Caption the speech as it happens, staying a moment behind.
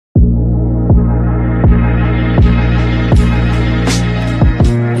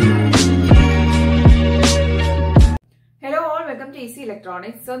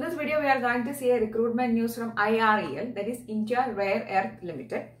Electronics. So in this video we are going to see a recruitment news from IREL, that is India Rare Earth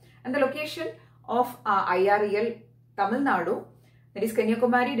Limited, and the location of IREL Tamil Nadu, that is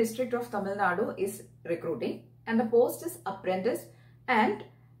Kanyakumari district of Tamil Nadu, is recruiting, and the post is apprentice, and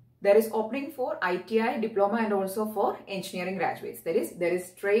there is opening for ITI, diploma, and also for engineering graduates. That is, there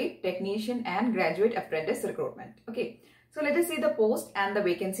is trade, technician and graduate apprentice recruitment. Okay, so let us see the post and the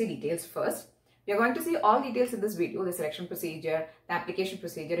vacancy details first. We are going to see all details in this video, the selection procedure, the application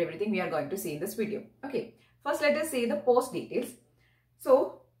procedure, everything we are going to see in this video. Okay, first let us see the post details.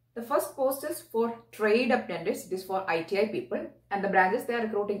 So the first post is for trade apprentice. It is for ITI people, and the branches they are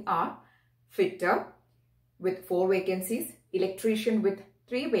recruiting are fitter with 4 vacancies, electrician with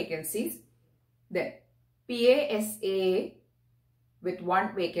 3 vacancies, then PASA with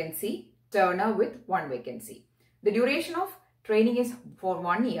 1 vacancy, turner with 1 vacancy. The duration of training is for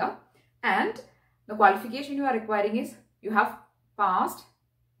 1 year, and the qualification you are requiring is you have passed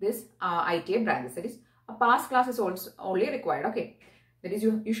this ITI branches. That is, a pass class is also only required. Okay, that is,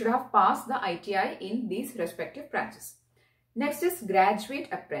 you should have passed the ITI in these respective branches. Next is graduate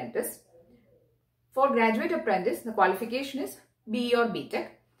apprentice. For graduate apprentice, the qualification is BE or Btech,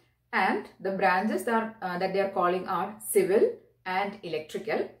 and the branches that they are calling are civil and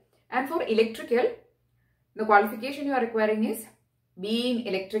electrical. And for electrical, the qualification you are requiring is BE in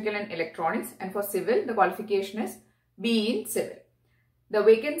electrical and electronics, and for civil, the qualification is BE in civil. The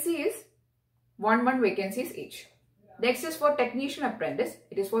vacancy is 1 vacancies each. Next is for technician apprentice.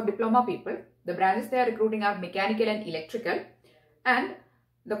 It is for diploma people. The branches they are recruiting are mechanical and electrical, and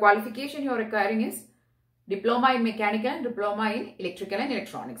the qualification you are requiring is diploma in mechanical and diploma in electrical and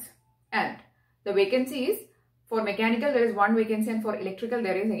electronics. And the vacancy is, for mechanical there is 1 vacancy, and for electrical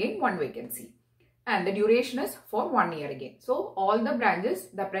there is again 1 vacancy. And the duration is for 1 year again. So all the branches,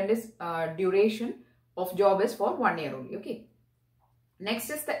 the apprentice duration of job is for 1 year only. Okay.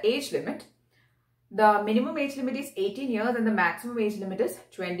 Next is the age limit. The minimum age limit is 18 years and the maximum age limit is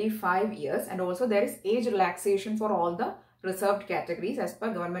 25 years. And also there is age relaxation for all the reserved categories as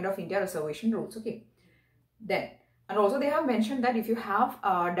per Government of India reservation rules. Okay. Then, and also they have mentioned that if you have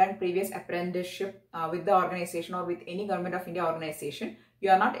done previous apprenticeship with the organization or with any Government of India organization,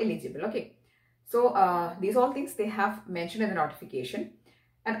 you are not eligible. Okay. So these all things they have mentioned in the notification.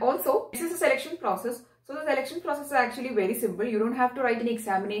 And also this is a selection process. So the selection process is actually very simple. You don't have to write any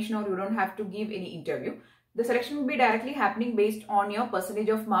examination or you don't have to give any interview. The selection will be directly happening based on your percentage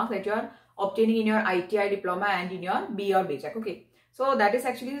of marks that you are obtaining in your ITI, diploma and in your BE or Btech. Okay. So that is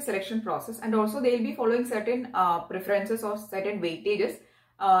actually the selection process, and also they will be following certain preferences or certain weightages,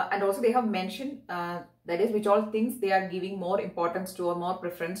 and also they have mentioned that is which all things they are giving more importance to or more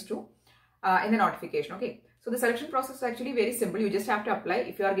preference to in the notification. Okay, so the selection process is actually very simple. You just have to apply.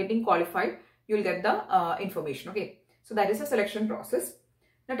 If you are getting qualified, you will get the information. Okay, so that is the selection process.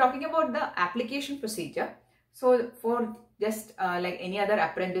 Now talking about the application procedure. So for just like any other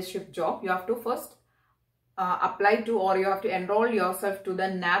apprenticeship job, you have to first apply to, or you have to enroll yourself to the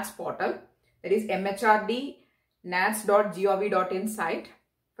NATS portal, that is MHRD nats.gov.in site.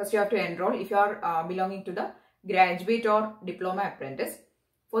 First you have to enroll if you are belonging to the graduate or diploma apprentice.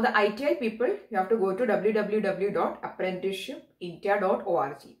 For the ITI people, you have to go to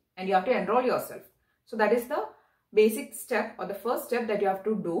www.apprenticeshipindia.org and you have to enroll yourself. So that is the basic step or the first step that you have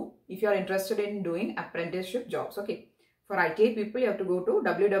to do if you are interested in doing apprenticeship jobs. Okay. For ITI people, you have to go to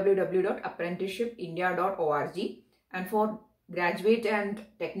www.apprenticeshipindia.org, and for graduate and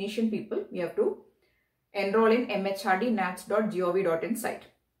technician people, you have to enroll in mhrdnats.gov.in site.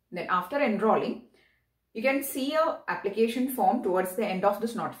 Then after enrolling, you can see a application form towards the end of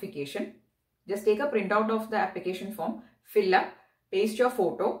this notification. Just take a printout of the application form, fill up, paste your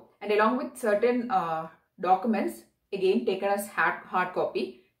photo, and along with certain documents, again taken as hard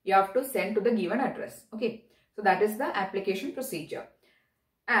copy, you have to send to the given address. Okay. So that is the application procedure,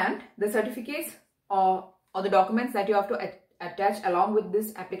 and the certificates or the documents that you have to attach along with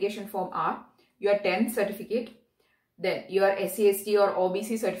this application form are your 10th certificate, then your SC/ST or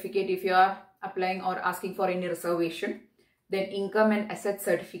OBC certificate if you are applying or asking for any reservation, then income and asset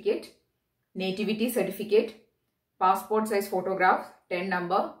certificate, nativity certificate, passport size photograph, 10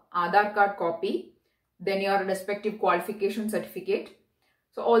 number, Aadhaar card copy, then your respective qualification certificate.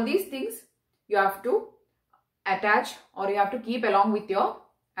 So all these things you have to attach or you have to keep along with your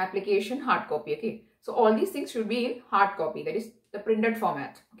application hard copy. Okay, so all these things should be in hard copy, that is the printed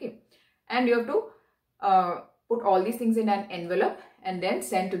format. Okay, and you have to put all these things in an envelope and then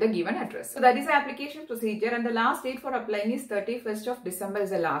send to the given address. So that is the application procedure, and the last date for applying is 31st of December is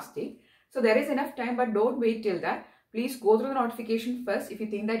the last date. So there is enough time, but don't wait till that. Please go through the notification first. If you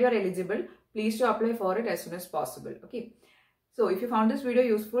think that you are eligible, please to apply for it as soon as possible. Okay. So if you found this video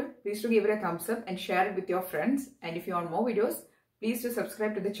useful, please do give it a thumbs up and share it with your friends. And if you want more videos, please do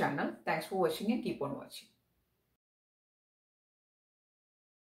subscribe to the channel. Thanks for watching and keep on watching.